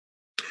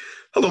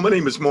Hello, my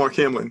name is Mark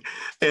Hamlin,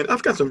 and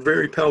I've got some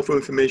very powerful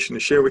information to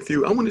share with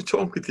you. I want to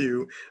talk with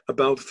you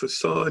about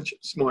Forsage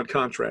Smart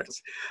Contracts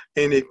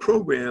and a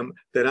program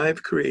that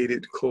I've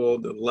created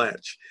called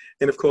Latch.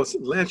 And of course,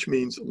 Latch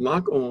means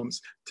lock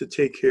arms to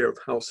take care of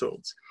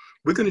households.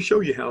 We're going to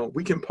show you how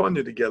we can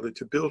partner together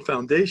to build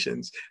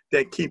foundations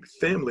that keep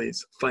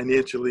families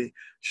financially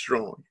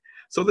strong.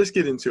 So let's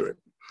get into it.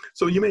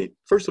 So you may,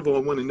 first of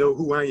all, want to know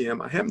who I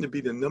am. I happen to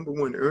be the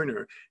 #1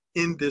 earner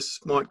in this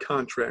smart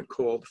contract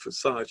called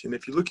Forsage. And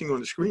if you're looking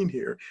on the screen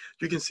here,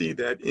 you can see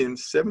that in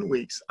 7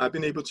 weeks, I've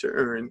been able to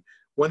earn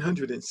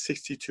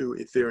 162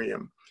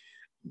 Ethereum,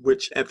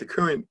 which at the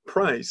current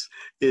price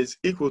is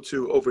equal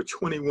to over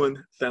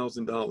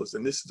 $21,000.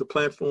 And this is a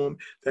platform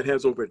that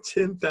has over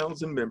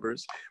 10,000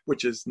 members,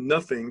 which is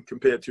nothing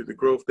compared to the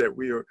growth that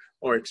we are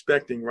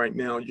expecting right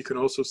now. You can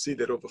also see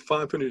that over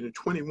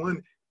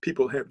 521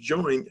 people have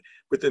joined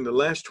within the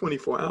last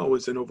 24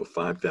 hours, and over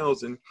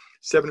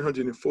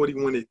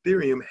 5,741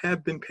 Ethereum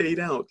have been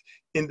paid out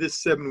in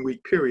this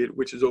 7-week period,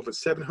 which is over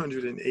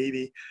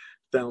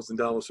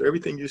 $780,000. So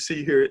everything you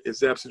see here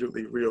is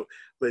absolutely real,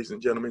 ladies and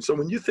gentlemen. So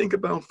when you think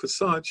about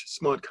Forsage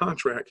Smart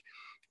Contract,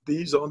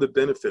 these are the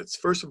benefits.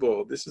 First of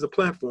all, this is a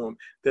platform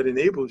that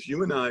enables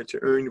you and I to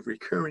earn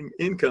recurring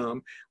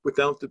income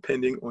without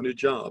depending on a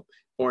job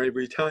or a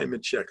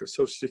retirement check, a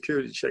social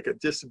security check, a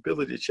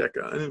disability check,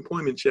 an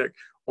unemployment check,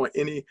 or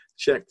any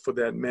check for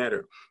that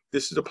matter.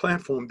 This is a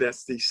platform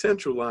that's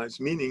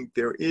decentralized, meaning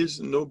there is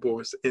no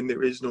boss and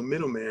there is no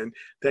middleman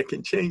that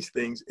can change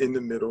things in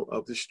the middle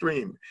of the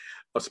stream.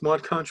 A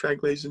smart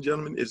contract, ladies and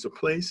gentlemen, is a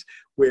place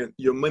where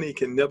your money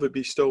can never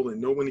be stolen.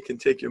 No one can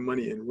take your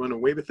money and run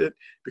away with it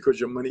because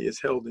your money is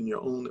held in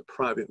your own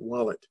private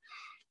wallet.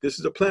 This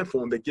is a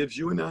platform that gives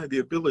you and I the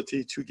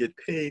ability to get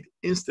paid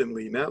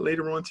instantly, not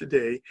later on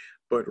today,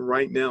 but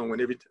right now,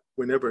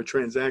 whenever a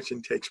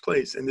transaction takes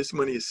place. And this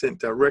money is sent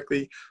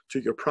directly to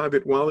your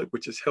private wallet,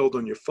 which is held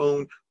on your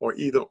phone or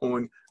either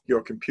on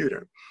your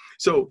computer.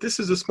 So this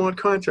is a smart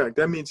contract.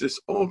 That means it's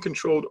all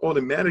controlled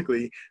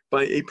automatically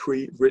by a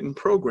pre-written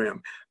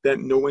program that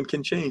no one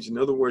can change. In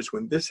other words,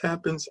 when this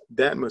happens,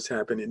 that must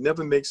happen. It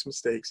never makes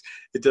mistakes.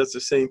 It does the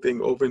same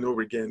thing over and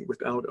over again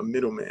without a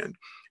middleman.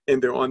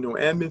 And there are no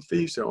admin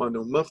fees, there are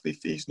no monthly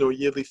fees, no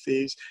yearly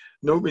fees,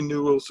 no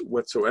renewals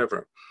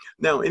whatsoever.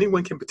 Now,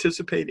 anyone can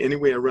participate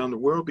anywhere around the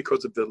world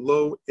because of the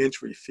low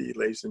entry fee,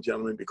 ladies and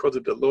gentlemen. Because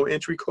of the low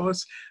entry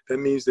costs, that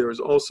means there is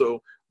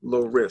also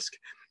low risk.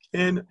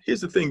 And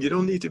here's the thing, you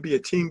don't need to be a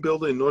team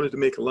builder in order to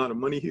make a lot of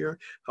money here.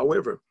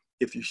 However,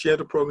 if you share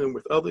the program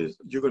with others,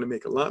 you're going to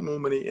make a lot more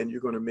money and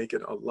you're going to make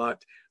it a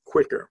lot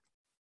quicker.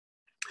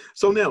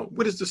 So now,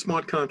 what is the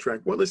smart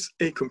contract? Well, it's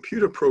a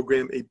computer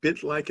program, a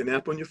bit like an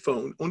app on your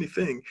phone. Only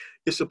thing,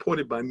 it's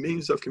supported by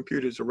millions of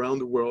computers around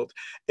the world.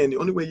 And the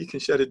only way you can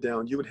shut it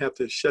down, you would have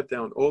to shut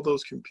down all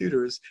those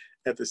computers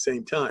at the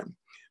same time.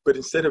 But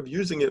instead of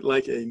using it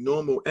like a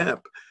normal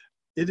app,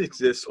 it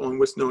exists on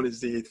what's known as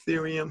the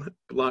Ethereum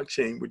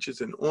Blockchain, which is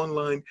an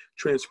online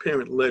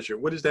transparent ledger.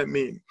 What does that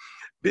mean?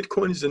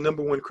 Bitcoin is the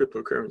 #1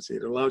 cryptocurrency.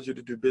 It allows you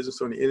to do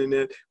business on the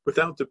internet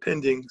without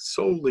depending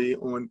solely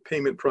on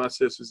payment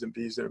processors and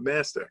Visa and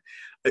Master.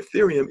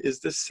 Ethereum is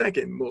the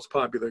second most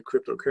popular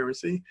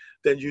cryptocurrency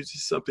that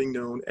uses something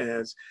known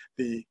as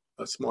the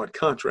smart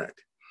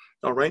contract.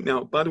 All right,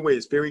 now, by the way,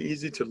 it's very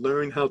easy to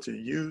learn how to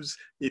use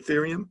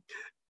Ethereum.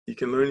 You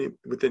can learn it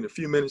within a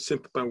few minutes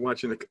simply by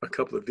watching a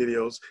couple of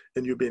videos,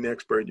 and you'll be an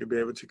expert. You'll be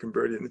able to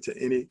convert it into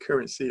any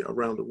currency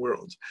around the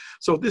world.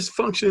 So this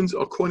functions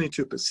according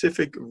to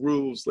specific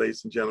rules,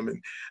 ladies and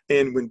gentlemen.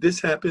 And when this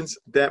happens,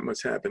 that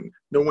must happen.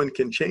 No one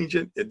can change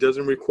it. It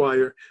doesn't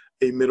require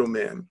a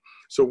middleman.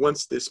 So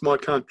once the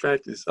smart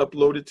contract is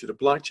uploaded to the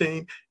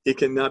blockchain, it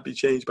cannot be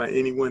changed by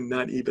anyone,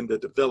 not even the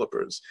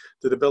developers.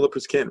 The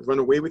developers can't run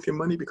away with your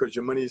money because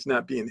your money is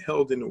not being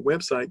held in a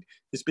website.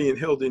 It's being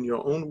held in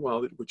your own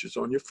wallet, which is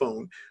on your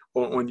phone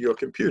or on your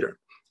computer.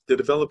 The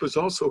developers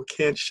also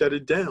can't shut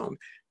it down.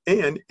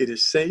 And it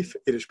is safe,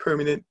 it is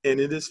permanent, and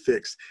it is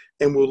fixed,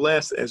 and will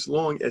last as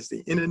long as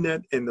the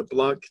internet and the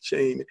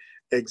blockchain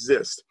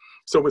exist.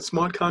 So with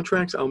smart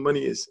contracts, our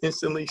money is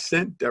instantly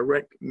sent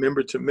direct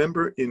member to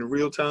member in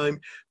real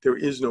time. There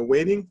is no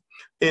waiting,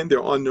 and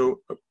there are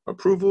no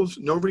approvals,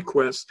 no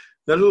requests.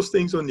 None of those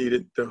things are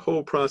needed. The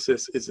whole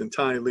process is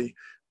entirely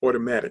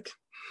automatic.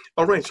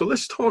 All right, so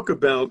let's talk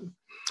about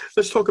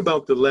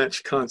the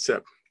Latch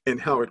concept and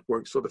how it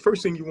works. So the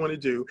first thing you want to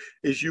do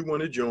is you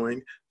want to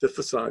join the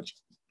Forsage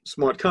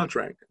Smart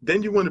Contract.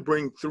 Then you want to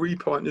bring 3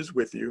 partners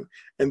with you,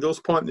 and those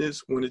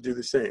partners want to do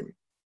the same.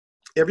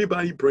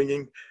 Everybody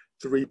bringing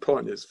 3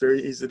 partners.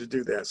 Very easy to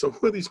do that. So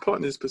who are these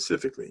partners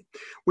specifically?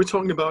 We're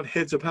talking about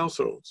heads of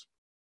households,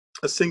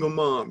 a single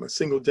mom, a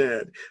single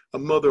dad, a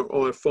mother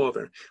or a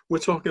father. We're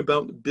talking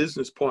about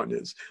business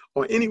partners,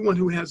 or anyone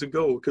who has a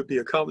goal. It could be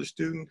a college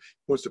student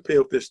who wants to pay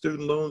off their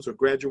student loans or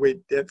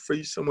graduate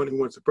debt-free, someone who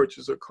wants to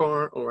purchase a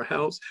car or a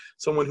house,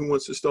 someone who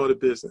wants to start a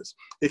business.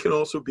 It can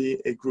also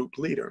be a group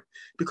leader.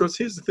 Because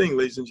here's the thing,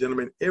 ladies and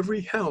gentlemen, every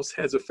house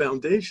has a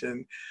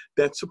foundation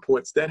that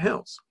supports that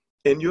house.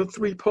 And your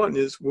 3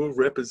 partners will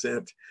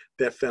represent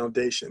that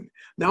foundation.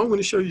 Now I'm going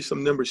to show you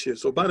some numbers here.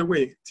 So by the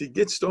way, to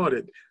get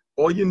started,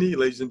 all you need,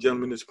 ladies and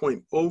gentlemen, is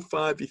 0.05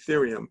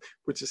 Ethereum,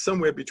 which is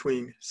somewhere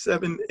between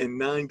 $7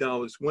 and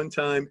 $9 one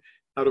time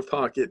out of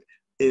pocket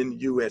in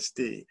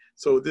USD.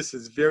 So this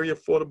is very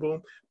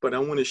affordable, but I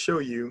want to show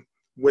you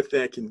what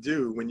that can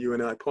do when you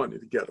and I partner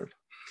together.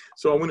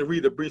 So I want to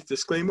read a brief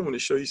disclaimer. I want to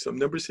show you some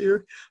numbers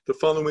here. The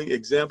following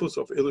examples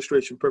are for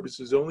illustration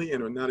purposes only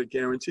and are not a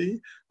guarantee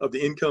of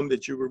the income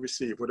that you will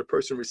receive. What a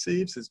person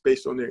receives is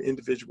based on their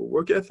individual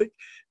work ethic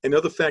and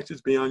other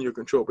factors beyond your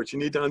control. But you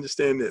need to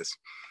understand this.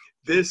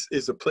 This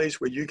is a place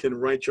where you can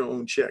write your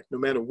own check. No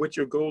matter what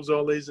your goals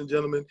are, ladies and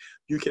gentlemen,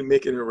 you can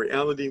make it a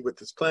reality with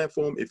this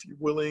platform if you're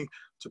willing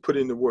to put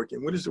in the work.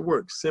 And what is the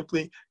work?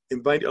 Simply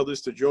invite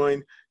others to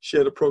join,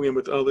 share the program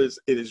with others.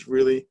 It is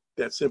really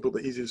that simple, the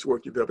easiest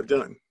work you've ever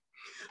done.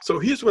 So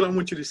here's what I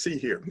want you to see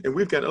here. And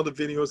we've got other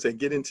videos that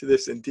get into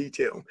this in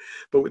detail.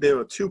 But there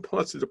are 2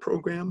 parts of the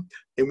program.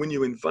 And when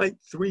you invite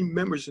 3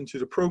 members into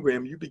the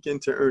program, you begin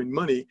to earn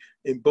money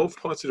in both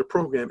parts of the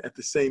program at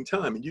the same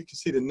time. And you can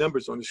see the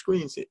numbers on the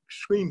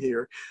screen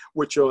here,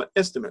 which are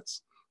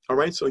estimates. All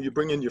right, so you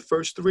bring in your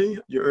first 3,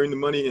 you earn the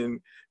money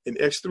in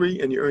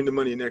X3, and you earn the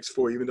money in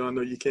X4, even though I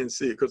know you can't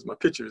see it because my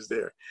picture is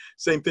there.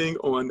 Same thing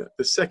on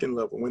the second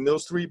level. When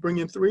those 3 bring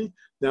in 3,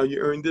 now you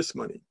earn this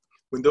money.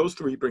 When those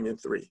 3 bring in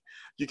 3,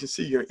 you can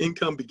see your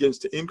income begins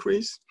to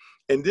increase.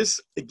 And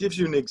this, it gives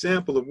you an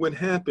example of what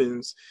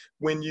happens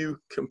when you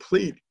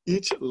complete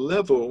each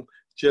level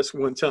just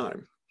one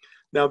time.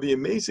 Now, the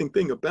amazing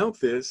thing about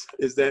this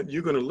is that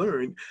you're going to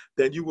learn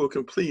that you will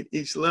complete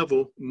each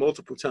level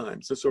multiple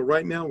times. And so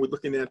right now we're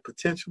looking at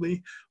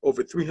potentially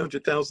over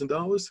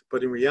 $300,000.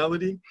 But in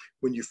reality,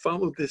 when you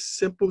follow this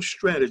simple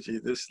strategy,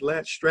 this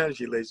latch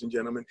strategy, ladies and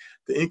gentlemen,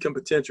 the income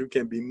potential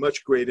can be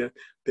much greater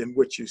than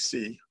what you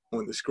see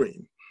on the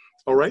screen.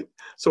 All right,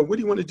 so what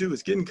you want to do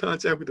is get in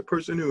contact with the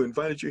person who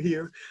invited you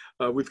here.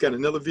 We've got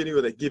another video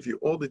that gives you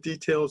all the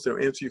details. They'll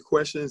answer your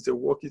questions. They'll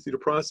walk you through the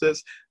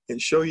process and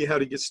show you how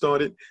to get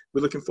started.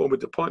 We're looking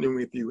forward to partnering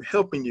with you,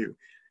 helping you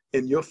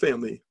and your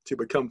family to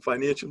become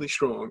financially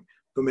strong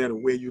no matter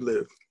where you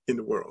live in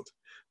the world.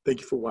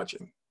 Thank you for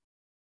watching.